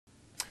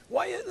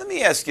Let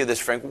me ask you this,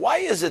 Frank. Why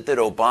is it that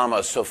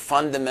Obama so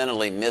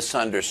fundamentally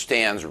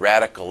misunderstands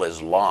radical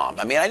Islam?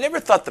 I mean, I never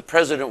thought the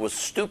president was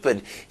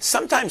stupid.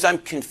 Sometimes I'm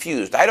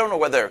confused. I don't know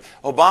whether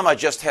Obama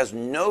just has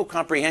no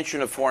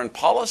comprehension of foreign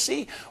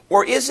policy,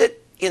 or is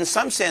it, in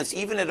some sense,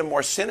 even at a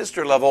more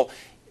sinister level,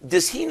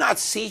 does he not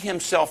see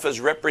himself as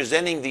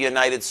representing the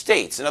United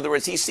States? In other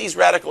words, he sees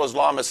radical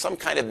Islam as some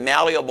kind of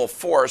malleable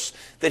force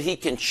that he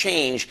can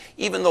change,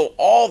 even though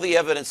all the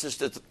evidence is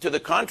to the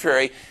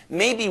contrary.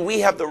 Maybe we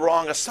have the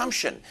wrong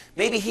assumption.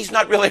 Maybe he's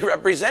not really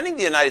representing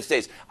the United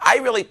States. I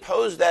really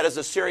pose that as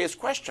a serious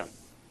question.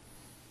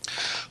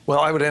 Well,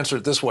 I would answer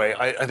it this way.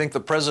 I think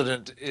the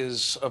president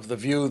is of the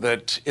view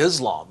that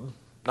Islam,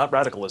 not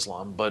radical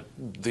Islam, but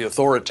the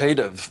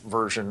authoritative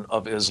version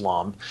of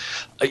Islam,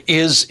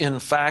 is in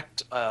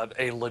fact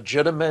a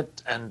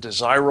legitimate and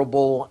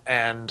desirable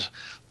and,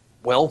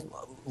 well,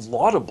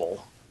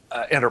 laudable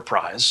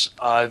enterprise.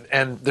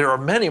 And there are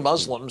many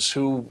Muslims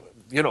who,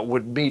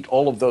 would meet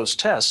all of those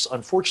tests.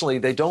 Unfortunately,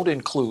 they don't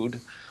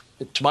include,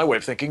 to my way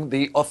of thinking,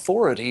 the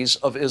authorities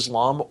of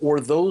Islam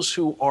or those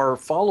who are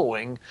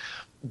following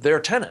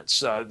their tenets,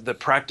 the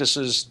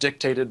practices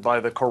dictated by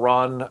the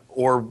Quran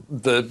or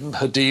the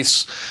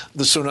Hadiths,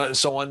 the Sunnah, and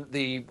so on.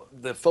 The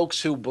folks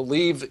who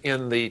believe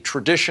in the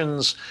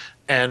traditions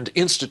and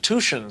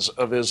institutions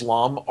of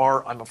Islam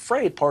are, I'm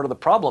afraid, part of the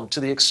problem.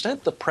 To the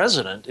extent the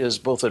president is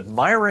both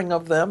admiring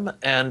of them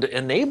and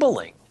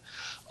enabling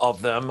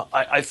of them,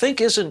 I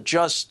think isn't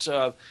just,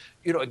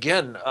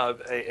 again,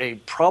 a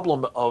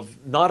problem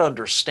of not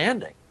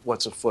understanding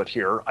what's afoot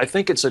here. I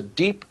think it's a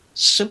deep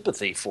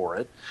sympathy for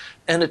it.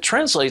 And it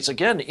translates,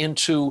 again,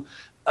 into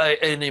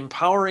an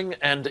empowering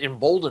and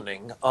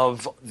emboldening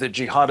of the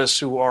jihadists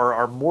who are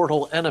our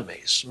mortal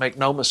enemies. Make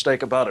no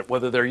mistake about it,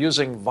 whether they're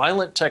using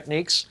violent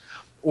techniques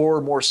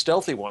or more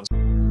stealthy ones.